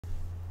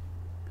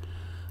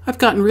I've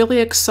gotten really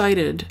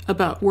excited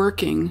about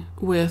working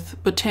with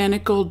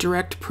botanical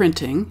direct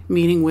printing,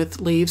 meaning with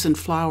leaves and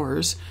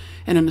flowers,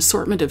 and an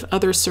assortment of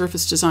other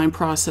surface design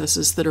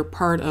processes that are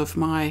part of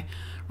my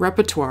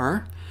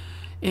repertoire,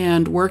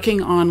 and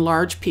working on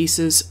large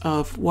pieces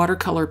of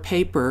watercolor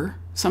paper,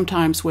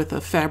 sometimes with a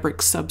fabric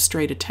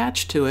substrate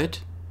attached to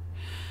it.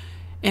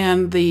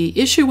 And the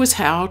issue was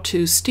how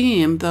to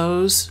steam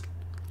those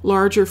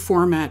larger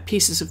format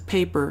pieces of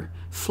paper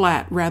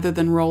flat rather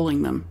than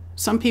rolling them.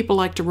 Some people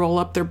like to roll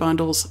up their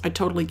bundles. I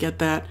totally get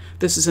that.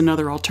 This is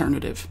another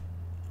alternative.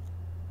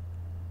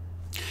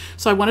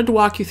 So I wanted to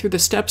walk you through the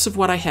steps of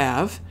what I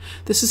have.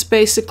 This is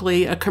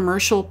basically a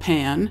commercial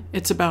pan.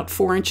 It's about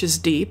 4 inches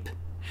deep,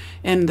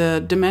 and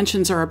the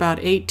dimensions are about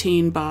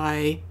 18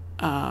 by,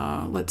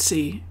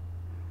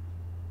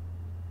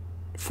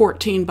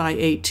 14 by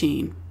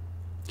 18.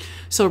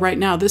 So right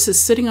now this is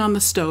sitting on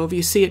the stove.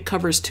 You see it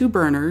covers 2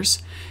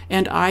 burners,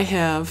 and I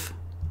have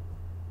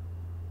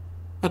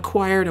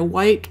acquired a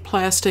white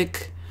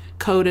plastic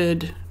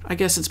coated, I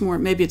guess it's more,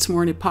 maybe it's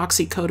more an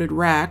epoxy coated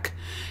rack,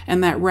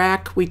 and that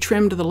rack we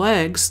trimmed the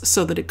legs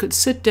so that it could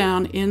sit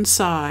down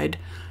inside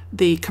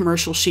the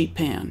commercial sheet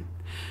pan.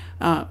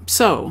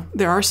 So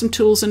there are some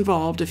tools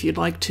involved. If you'd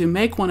like to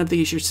make one of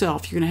these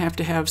yourself, you're going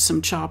to have some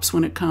chops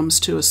when it comes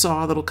to a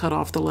saw that'll cut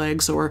off the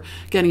legs or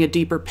getting a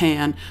deeper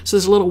pan. So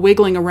there's a little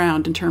wiggling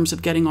around in terms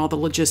of getting all the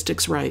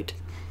logistics right.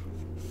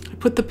 I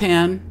put the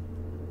pan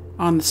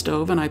on the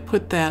stove and I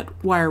put that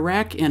wire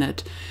rack in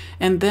it,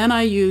 and then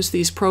I use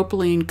these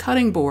propylene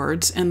cutting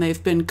boards, and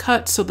they've been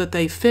cut so that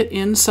they fit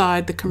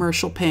inside the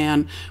commercial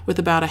pan with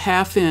about a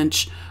 1/2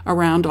 inch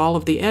around all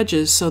of the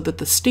edges, so that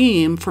the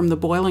steam from the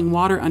boiling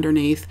water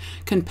underneath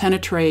can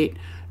penetrate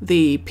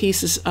the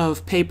pieces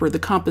of paper, the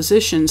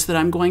compositions that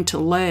I'm going to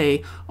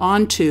lay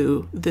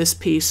onto this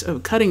piece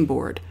of cutting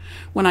board.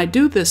 When I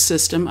do this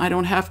system, I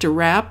don't have to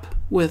wrap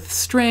with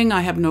string.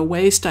 I have no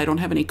waste. I don't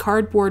have any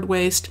cardboard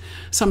waste.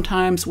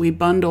 Sometimes we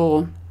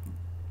bundle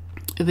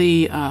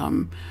the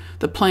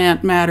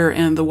plant matter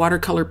and the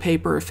watercolor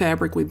paper or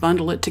fabric. We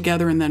bundle it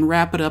together and then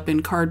wrap it up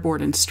in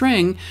cardboard and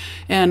string.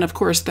 And of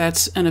course,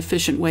 that's an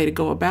efficient way to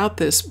go about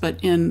this. But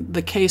in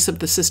the case of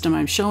the system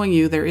I'm showing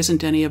you, there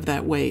isn't any of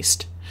that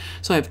waste.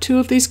 So I have 2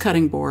 of these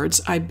cutting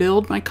boards. I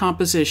build my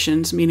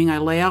compositions, meaning I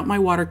lay out my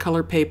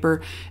watercolor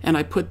paper and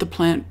I put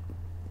the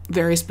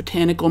various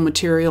botanical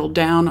material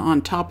down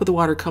on top of the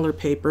watercolor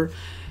paper,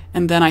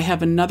 and then I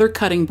have another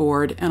cutting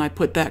board and I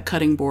put that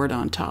cutting board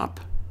on top.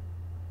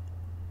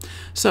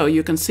 So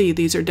you can see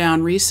these are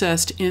down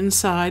recessed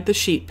inside the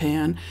sheet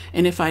pan,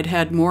 and if I'd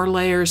had more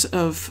layers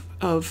of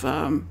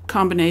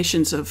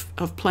combinations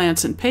of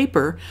plants and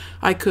paper,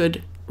 I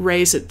could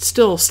raise it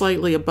still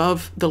slightly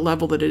above the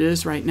level that it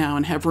is right now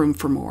and have room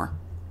for more.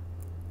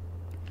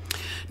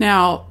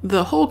 Now,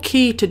 the whole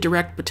key to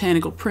direct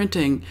botanical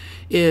printing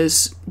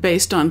is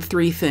based on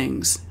 3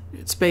 things.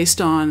 It's based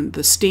on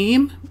the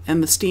steam,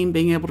 and the steam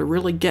being able to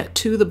really get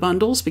to the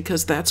bundles,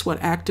 because that's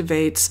what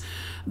activates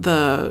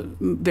the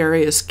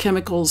various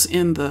chemicals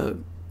in the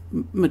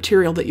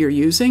material that you're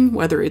using,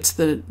 whether it's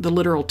the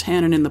literal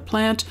tannin in the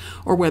plant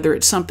or whether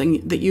it's something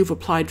that you've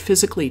applied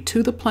physically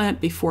to the plant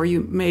before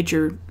you made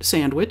your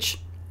sandwich.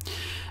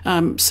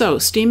 So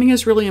steaming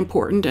is really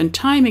important, and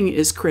timing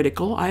is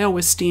critical. I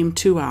always steam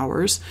 2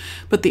 hours,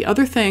 but the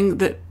other thing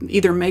that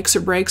either makes or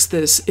breaks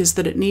this is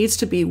that it needs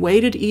to be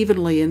weighted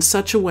evenly in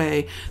such a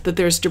way that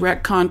there's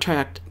direct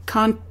contact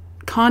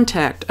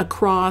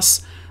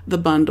across the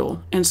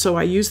bundle. And so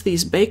I use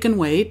these bacon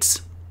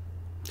weights.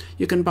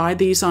 You can buy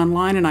these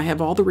online, and I have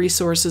all the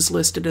resources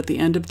listed at the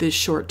end of this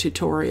short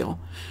tutorial.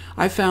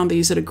 I found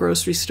these at a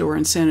grocery store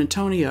in San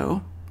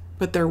Antonio,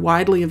 but they're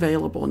widely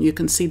available, and you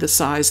can see the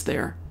size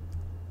there.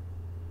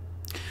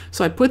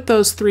 So I put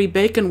those 3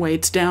 bacon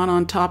weights down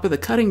on top of the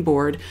cutting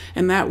board,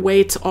 and that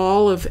weights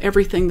all of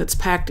everything that's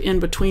packed in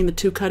between the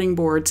 2 cutting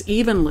boards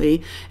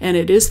evenly, and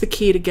it is the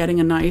key to getting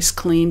a nice,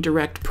 clean,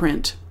 direct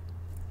print.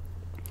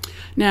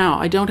 Now,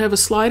 I don't have a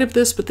slide of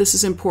this, but this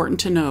is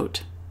important to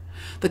note.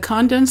 The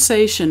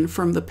condensation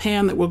from the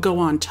pan that will go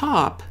on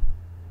top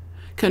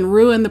can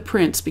ruin the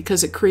prints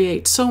because it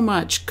creates so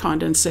much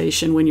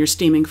condensation when you're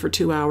steaming for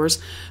 2 hours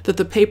that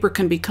the paper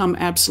can become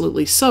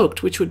absolutely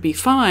soaked, which would be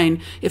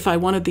fine if I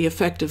wanted the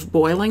effect of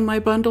boiling my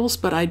bundles,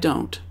 but I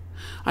don't.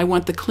 I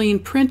want the clean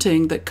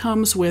printing that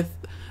comes with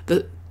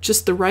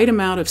just the right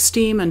amount of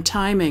steam and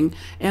timing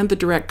and the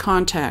direct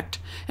contact.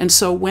 And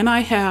so when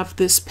I have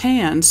this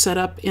pan set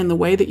up in the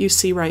way that you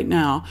see right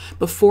now,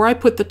 before I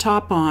put the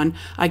top on,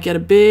 I get a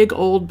big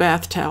old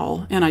bath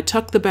towel, and I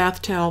tuck the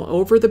bath towel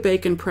over the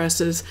bacon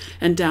presses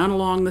and down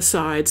along the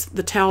sides.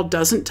 The towel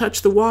doesn't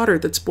touch the water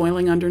that's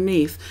boiling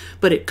underneath,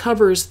 but it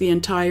covers the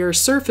entire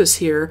surface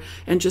here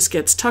and just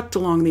gets tucked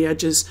along the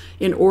edges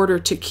in order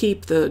to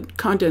keep the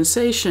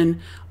condensation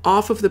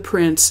off of the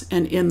prints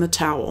and in the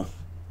towel.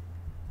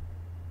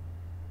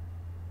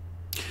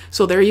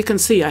 So there you can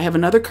see I have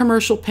another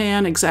commercial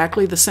pan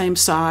exactly the same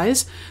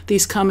size.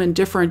 These come in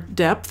different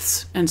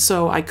depths, and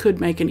so I could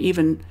make an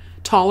even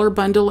taller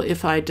bundle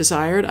if I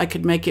desired. I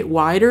could make it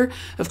wider.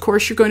 Of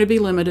course, you're going to be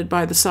limited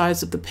by the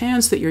size of the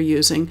pans that you're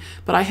using,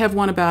 but I have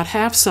one about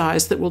half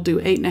size that will do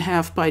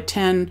 8.5 by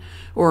 10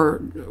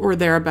 or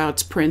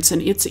thereabouts prints,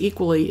 and it's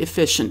equally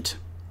efficient.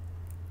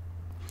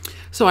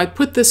 So I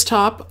put this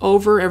top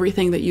over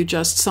everything that you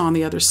just saw on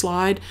the other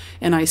slide,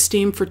 and I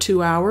steam for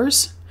 2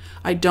 hours.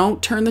 I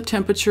don't turn the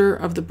temperature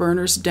of the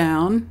burners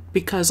down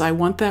because I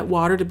want that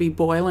water to be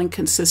boiling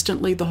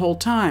consistently the whole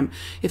time.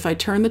 If I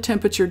turn the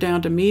temperature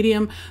down to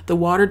medium, the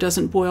water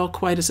doesn't boil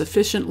quite as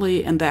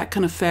efficiently, and that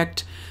can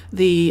affect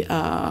the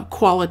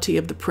quality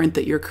of the print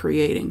that you're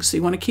creating. So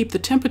you want to keep the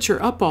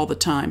temperature up all the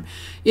time.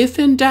 If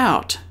in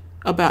doubt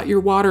about your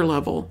water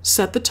level,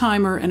 set the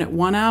timer, and at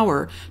 1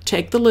 hour,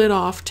 take the lid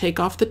off, take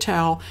off the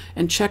towel,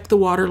 and check the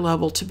water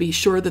level to be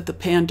sure that the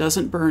pan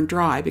doesn't burn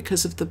dry,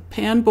 because if the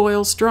pan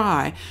boils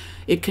dry,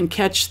 it can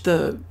catch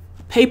the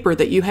paper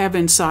that you have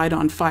inside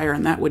on fire,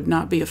 and that would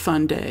not be a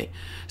fun day.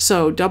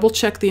 So double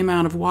check the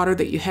amount of water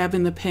that you have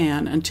in the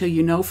pan until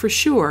you know for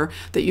sure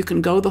that you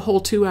can go the whole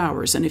 2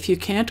 hours. And if you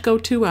can't go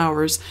 2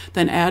 hours,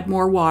 then add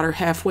more water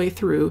halfway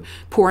through,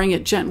 pouring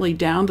it gently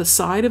down the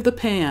side of the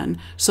pan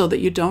so that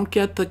you don't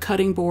get the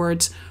cutting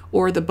boards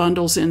or the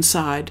bundles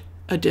inside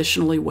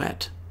additionally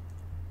wet.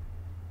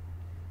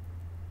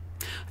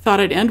 Thought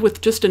I'd end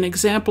with just an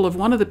example of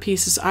one of the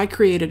pieces I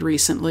created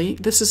recently.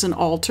 This is an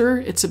altar.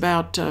 It's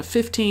about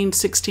 16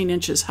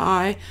 inches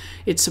high.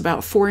 It's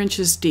about 4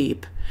 inches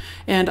deep.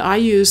 And I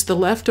used the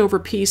leftover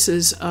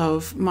pieces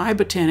of my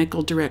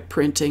Botanical Direct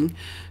printing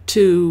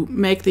to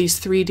make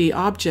these 3D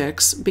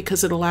objects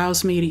because it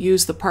allows me to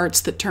use the parts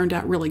that turned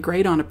out really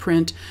great on a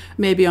print,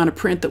 maybe on a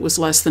print that was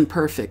less than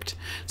perfect.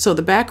 So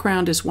the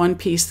background is one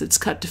piece that's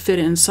cut to fit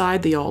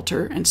inside the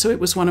altar, and so it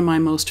was one of my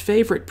most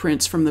favorite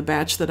prints from the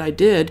batch that I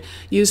did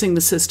using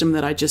the system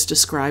that I just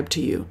described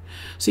to you.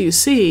 So you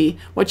see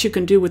what you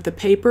can do with the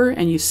paper,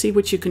 and you see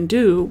what you can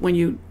do when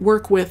you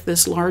work with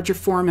this larger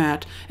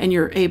format and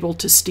you're able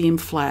to steam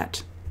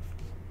flat.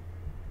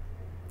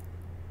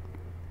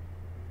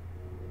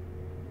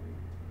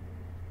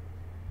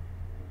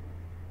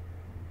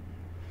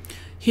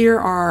 Here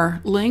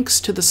are links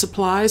to the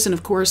supplies, and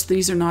of course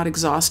these are not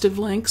exhaustive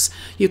links.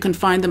 You can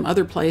find them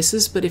other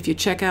places, but if you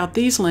check out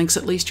these links,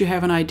 at least you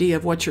have an idea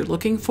of what you're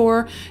looking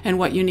for and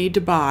what you need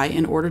to buy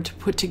in order to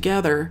put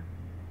together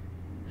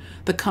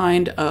the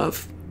kind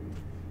of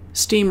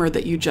steamer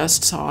that you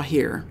just saw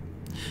here.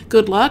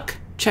 Good luck.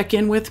 Check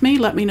in with me.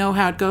 Let me know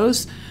how it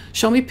goes.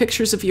 Show me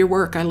pictures of your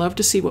work. I love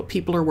to see what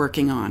people are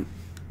working on.